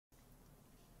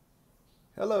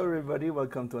Hello everybody,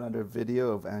 welcome to another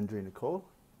video of Andre Nicole.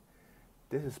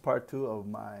 This is part 2 of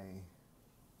my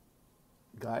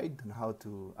guide on how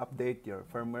to update your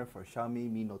firmware for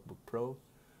Xiaomi Mi Notebook Pro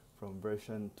from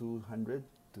version 200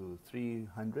 to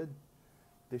 300.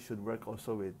 This should work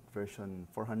also with version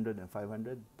 400 and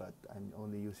 500, but I'm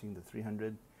only using the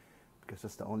 300 because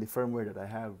that's the only firmware that I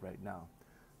have right now.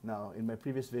 Now, in my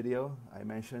previous video, I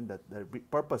mentioned that the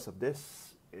purpose of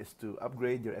this is to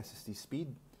upgrade your SSD speed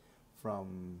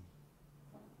from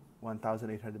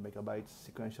 1,800 megabytes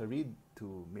sequential read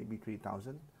to maybe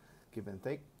 3,000, give and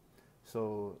take.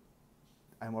 So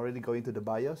I'm already going to the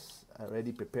BIOS. I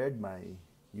already prepared my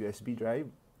USB drive.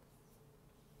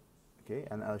 Okay,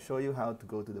 and I'll show you how to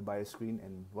go to the BIOS screen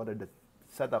and what are the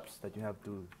setups that you have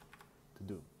to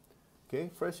do.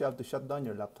 Okay, first you have to shut down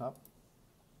your laptop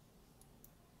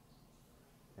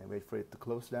and wait for it to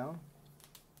close down.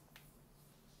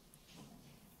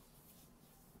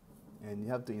 And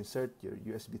you have to insert your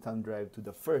USB thumb drive to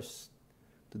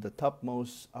the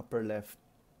topmost upper left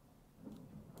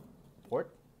port.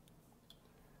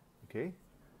 Okay.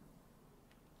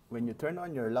 When you turn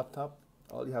on your laptop,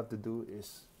 all you have to do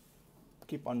is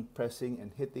keep on pressing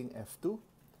and hitting F2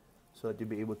 so that you'll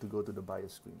be able to go to the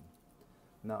BIOS screen.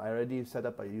 Now I already set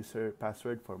up a user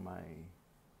password for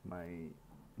my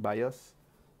BIOS,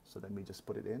 so let me just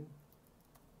put it in.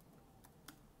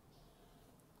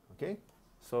 Okay.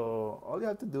 So all you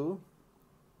have to do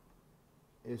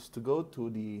is to go to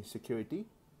the security.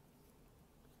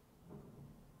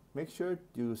 Make sure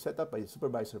you set up a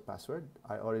supervisor password.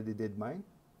 I already did mine.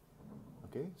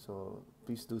 Okay, so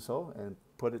please do so and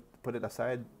put it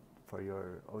aside for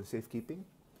your own safekeeping.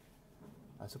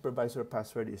 A supervisor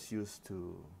password is used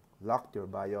to lock your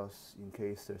BIOS in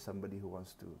case there's somebody who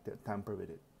wants to tamper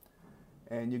with it.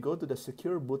 And you go to the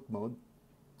secure boot mode.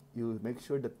 You make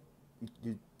sure that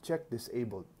you check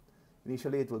disabled.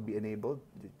 Initially it will be enabled.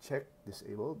 You check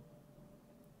disabled.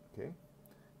 Okay,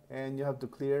 and you have to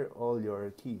clear all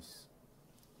your keys.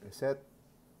 Reset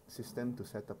system to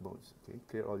setup modes. Okay,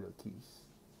 clear all your keys.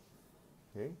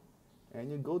 Okay,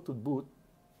 and you go to boot.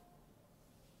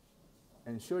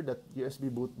 Ensure that USB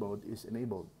boot mode is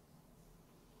enabled.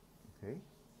 Okay.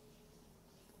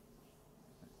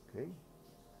 Okay,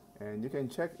 and you can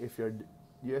check if your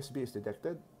USB is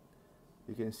detected.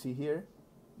 You can see here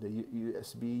the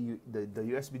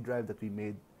USB drive that we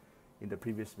made in the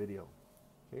previous video.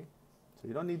 Okay, so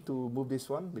you don't need to move this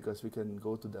one because we can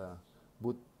go to the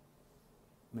boot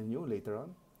menu later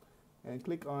on and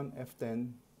click on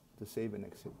F10 to save and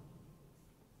exit.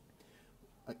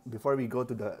 Before we go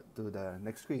to the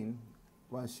next screen,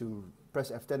 once you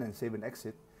press F10 and save and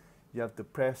exit, you have to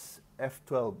press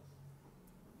F12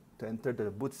 to enter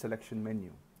the boot selection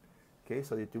menu. Okay,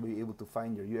 so that you'll be able to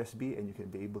find your USB and you can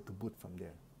be able to boot from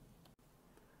there.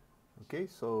 Okay,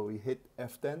 so we hit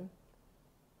F10,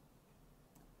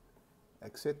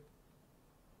 exit,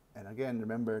 and again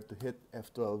remember to hit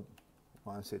F12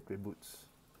 once it reboots.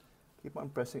 Keep on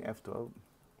pressing F12,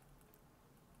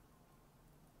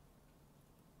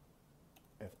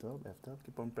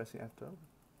 keep on pressing F12.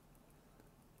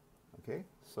 Okay,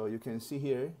 so you can see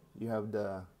here you have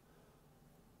the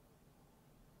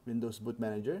Windows Boot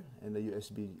Manager and the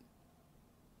USB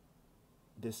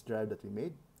disk drive that we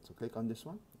made. So click on this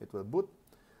one. It will boot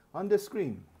on the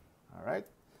screen. All right.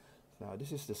 Now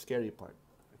this is the scary part.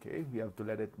 Okay, we have to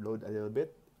let it load a little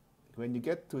bit. When you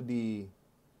get to the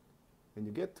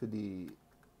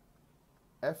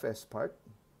FS part,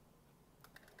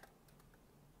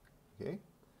 okay,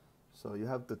 so you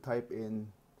have to type in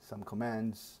some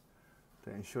commands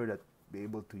to ensure that be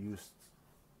able to use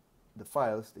the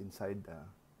files inside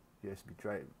the USB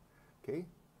drive. Okay,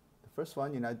 the first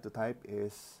one you need to type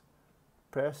is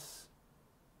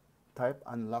type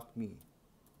unlock me.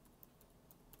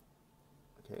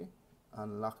 Okay,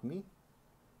 unlock me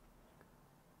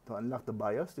to unlock the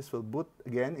BIOS. This will boot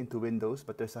again into Windows,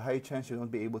 but there's a high chance you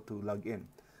won't be able to log in.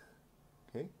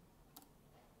 Okay,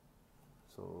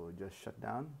 so just shut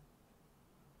down.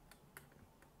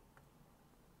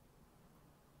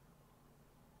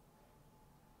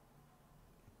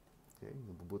 Okay,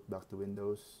 you'll boot back to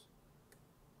Windows,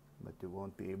 but you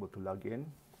won't be able to log in.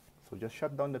 So just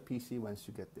shut down the PC once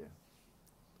you get there.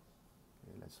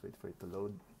 Okay, let's wait for it to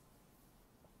load.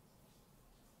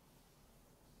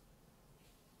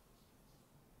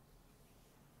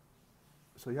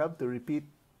 So you have to repeat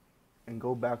and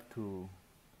go back to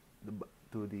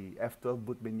the F12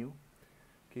 boot menu.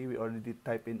 Okay, we already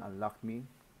type in unlock me.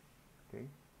 Okay.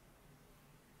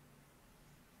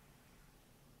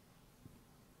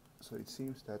 So it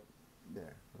seems that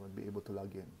there, I won't be able to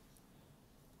log in.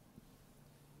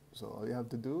 So all you have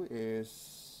to do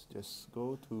is just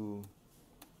go to,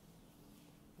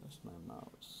 where's my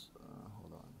mouse?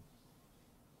 Hold on.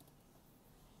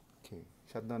 Okay,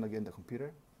 shut down again the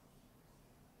computer.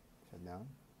 Shut down.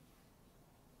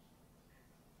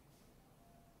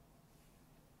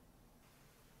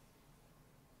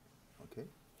 Okay.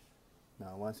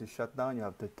 Now once it's shut down, you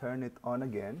have to turn it on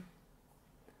again.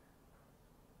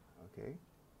 Okay.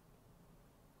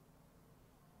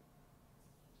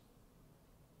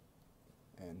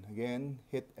 And again,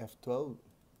 hit F12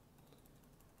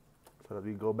 so that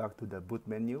we go back to the boot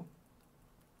menu.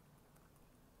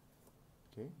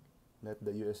 Okay. Let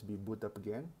the USB boot up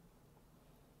again.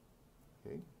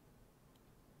 Okay.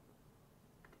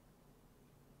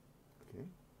 Okay.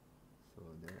 So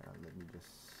there, let me just,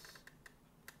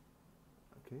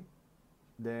 okay.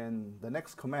 Then the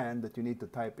next command that you need to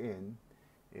type in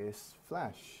is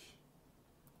flash.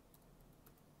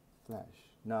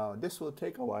 Flash. Now this will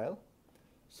take a while,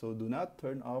 so do not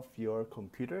turn off your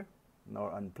computer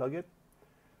nor unplug it.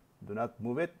 Do not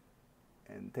move it,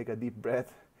 and take a deep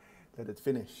breath. Let it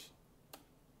finish.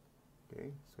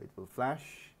 Okay, so it will flash.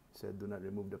 It said do not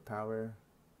remove the power.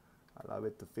 Allow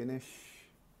it to finish.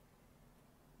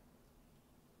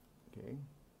 Okay.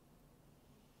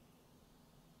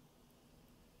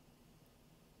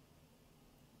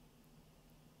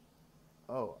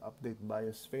 Oh, update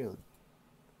BIOS failed.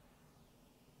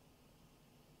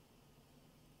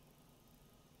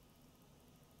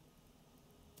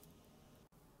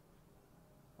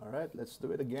 Alright, let's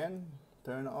do it again.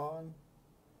 Turn on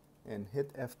and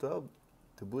hit F12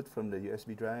 to boot from the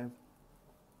USB drive.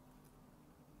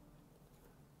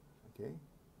 Okay.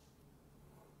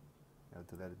 You have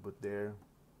to let it boot there.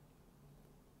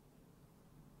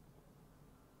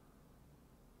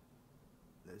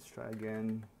 Let's try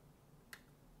again.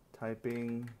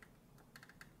 Typing.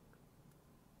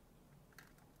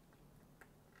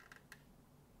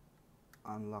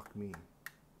 Unlock me.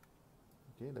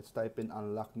 Okay, let's type in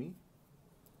unlock me.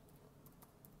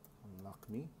 Unlock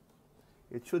me.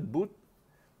 It should boot.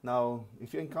 Now,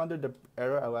 if you encountered the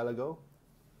error a while ago,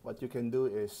 what you can do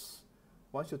is,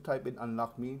 once you type in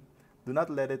unlock me, do not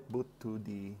let it boot to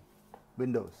the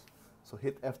Windows. So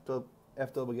hit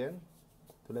F12 again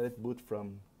to let it boot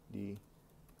from the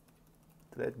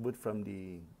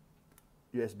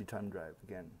USB thumb drive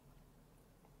again.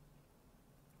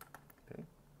 Okay.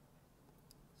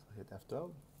 So hit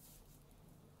F12.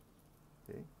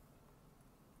 Okay.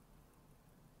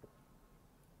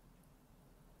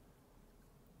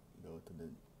 Go to the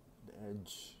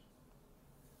edge.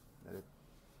 Let it.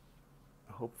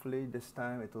 Hopefully this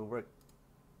time it will work.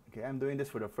 Okay, I'm doing this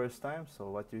for the first time, so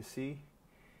what you see,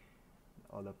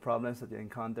 all the problems that you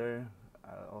encounter,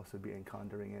 I'll also be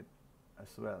encountering it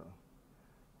as well.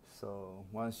 So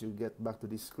once you get back to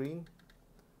this screen,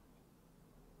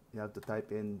 you have to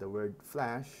type in the word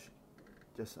flash,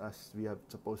 just as we have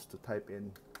supposed to type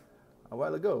in a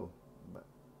while ago, but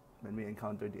when we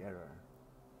encountered the error.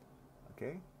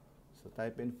 Okay, so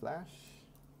type in flash.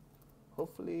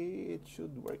 Hopefully it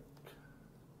should work.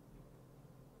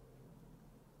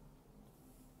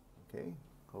 Okay,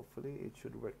 hopefully it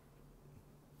should work.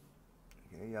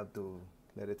 Okay, you have to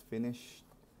let it finish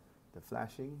the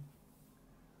flashing.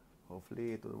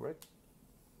 Hopefully it will work.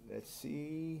 Let's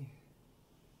see.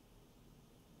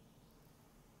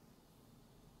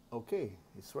 Okay,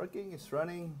 it's working, it's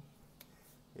running.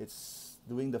 It's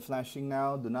doing the flashing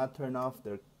now. Do not turn off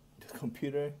the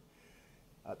computer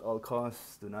at all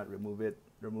costs. Do not remove it.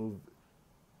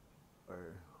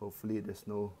 Or hopefully there's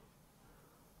no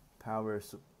power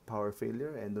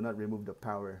failure, and do not remove the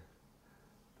power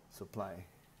supply.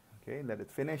 Okay, let it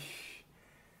finish.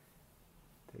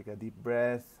 Take a deep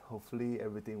breath. Hopefully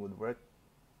everything would work.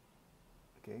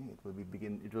 Okay, it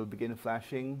will begin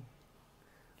flashing.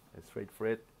 Let's wait for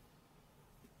it.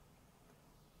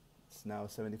 It's now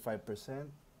 75%.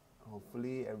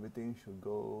 Hopefully everything should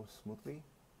go smoothly.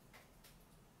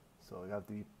 So you have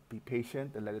to be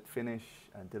patient and let it finish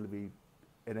until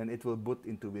and then it will boot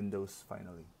into Windows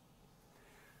finally.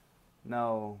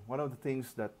 Now, one of the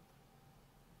things that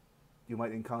you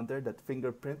might encounter, that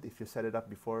fingerprint, if you set it up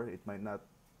before, it might not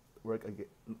work again,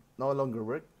 no longer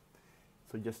work.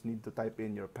 So you just need to type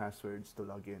in your passwords to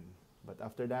log in. But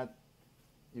after that,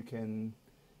 you can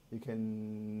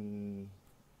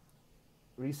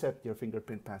reset your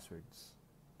fingerprint passwords.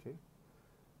 Okay,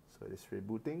 so it is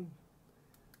rebooting.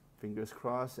 Fingers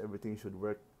crossed, everything should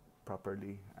work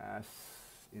properly as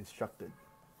instructed.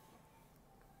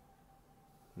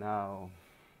 Now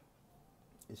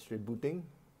it's rebooting.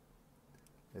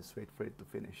 Let's wait for it to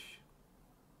finish.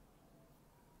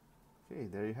 Okay,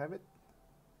 there you have it.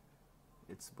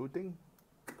 It's booting.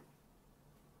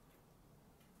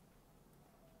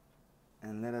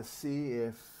 And let us see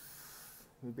if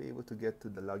we'll be able to get to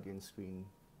the login screen.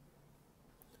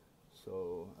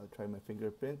 So I'll try my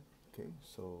fingerprint. Okay,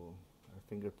 so our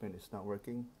fingerprint is not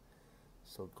working.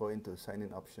 So go into sign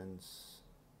in options.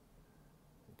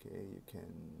 Okay, you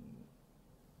can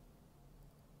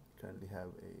currently have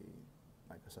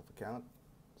a Microsoft account.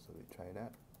 So we try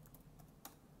that.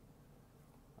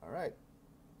 All right,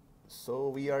 so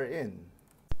we are in.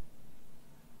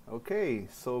 Okay,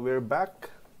 so we're back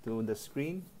to the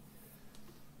screen.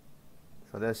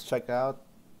 So let's check out.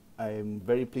 I'm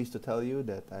very pleased to tell you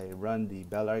that I run the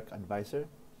Belarc Advisor,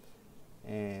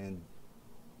 and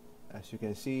as you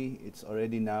can see, it's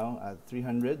already now at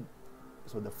 300.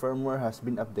 So the firmware has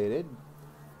been updated.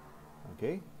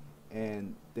 Okay,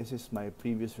 and this is my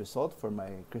previous result for my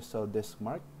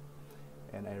CrystalDiskMark,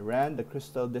 and I ran the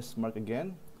CrystalDiskMark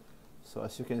again. So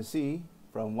as you can see,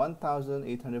 from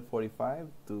 1,845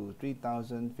 to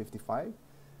 3,055,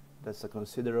 that's a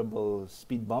considerable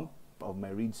speed bump of my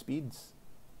read speeds.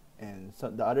 And so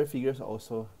the other figures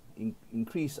also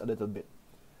increase a little bit.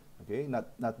 Okay,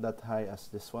 not that high as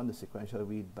this one, the sequential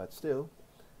read, but still,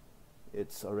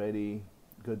 it's already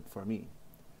good for me.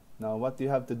 Now what you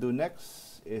have to do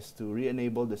next is to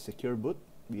re-enable the secure boot.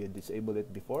 We had disabled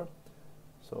it before.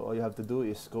 So all you have to do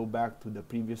is go back to the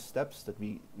previous steps that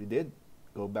we did.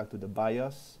 Go back to the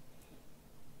BIOS.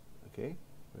 Okay,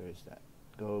 where is that?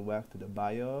 Go back to the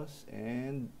BIOS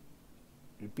and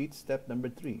repeat step number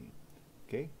 3.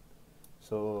 Okay,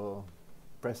 so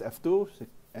press F2,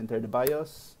 enter the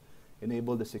BIOS,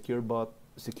 enable the secure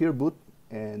boot,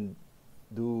 and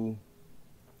do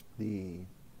the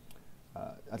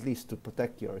at least to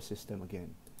protect your system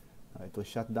again. It will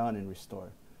shut down and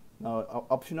restore. Now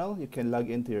optional, you can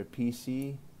log into your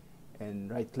PC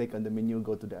and right click on the menu,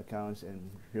 go to the accounts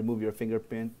and remove your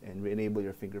fingerprint and re-enable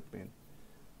your fingerprint,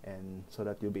 and so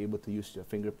that you'll be able to use your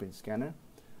fingerprint scanner.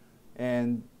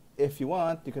 And if you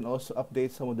want, you can also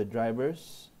update some of the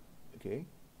drivers. Okay,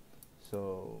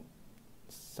 so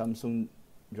Samsung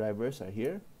drivers are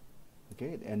here.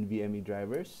 Okay, the NVMe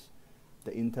drivers,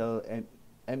 the Intel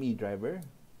ME driver,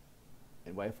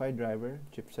 and Wi-Fi driver,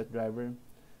 chipset driver.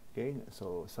 Okay,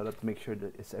 so that make sure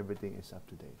that everything is up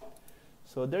to date.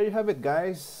 So there you have it,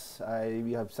 guys.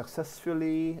 We have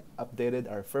successfully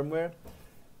updated our firmware.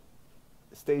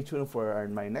 Stay tuned for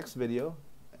my next video,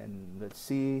 and let's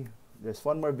see. There's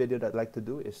one more video that I'd like to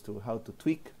do, is to how to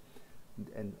tweak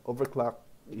and overclock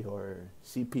your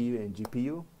CPU and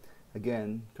GPU.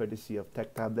 Again, courtesy of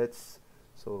Tech Tablets.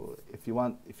 So if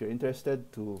you're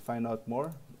interested to find out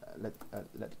more,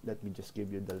 let me just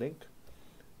give you the link.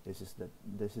 This is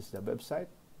the website.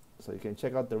 So you can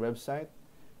check out the website,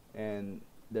 and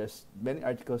there's many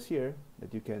articles here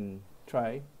that you can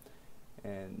try.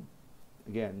 And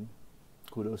again,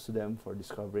 kudos to them for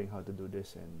discovering how to do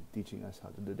this and teaching us how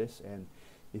to do this. And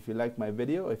if you like my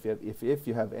video, if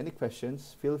you have any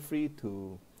questions, feel free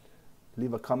to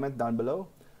leave a comment down below.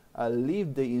 I'll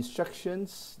leave the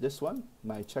instructions, this one,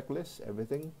 my checklist,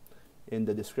 everything, in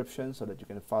the description so that you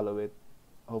can follow it,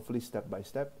 hopefully step by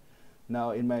step.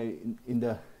 Now in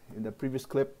the previous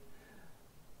clip,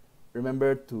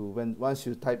 remember to once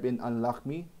you type in unlock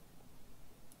me,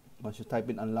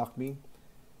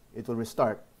 it will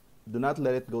restart. Do not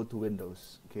let it go to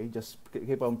Windows. Okay, just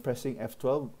keep on pressing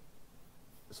F12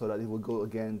 so that it will go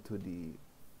again to the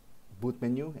boot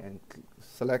menu and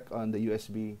select on the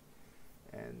USB,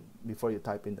 and before you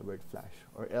type in the word flash,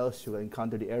 or else you will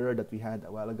encounter the error that we had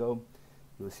a while ago.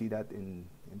 You will see that in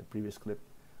the previous clip,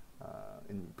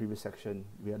 in the previous section.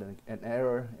 We had an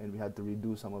error and we had to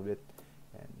redo some of it,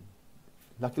 and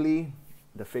luckily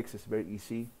the fix is very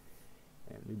easy,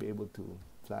 and we'll be able to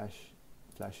flash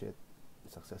it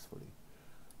successfully.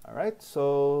 All right,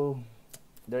 so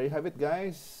there you have it,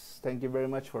 guys. Thank you very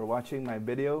much for watching my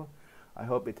video. I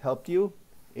hope it helped you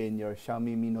in your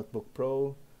Xiaomi Mi Notebook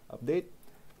Pro update.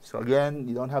 So again,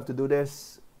 you don't have to do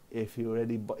this if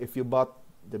you bought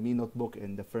the Mi Notebook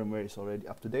and the firmware is already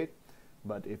up to date.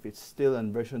 But if it's still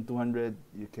on version 200,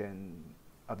 you can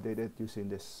update it using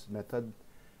this method,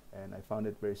 and I found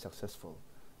it very successful.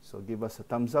 So give us a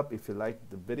thumbs up if you liked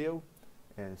the video,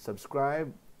 and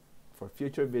subscribe for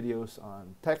future videos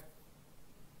on tech,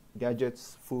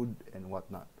 gadgets, food, and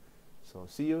whatnot. So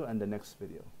see you in the next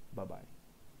video. Bye-bye.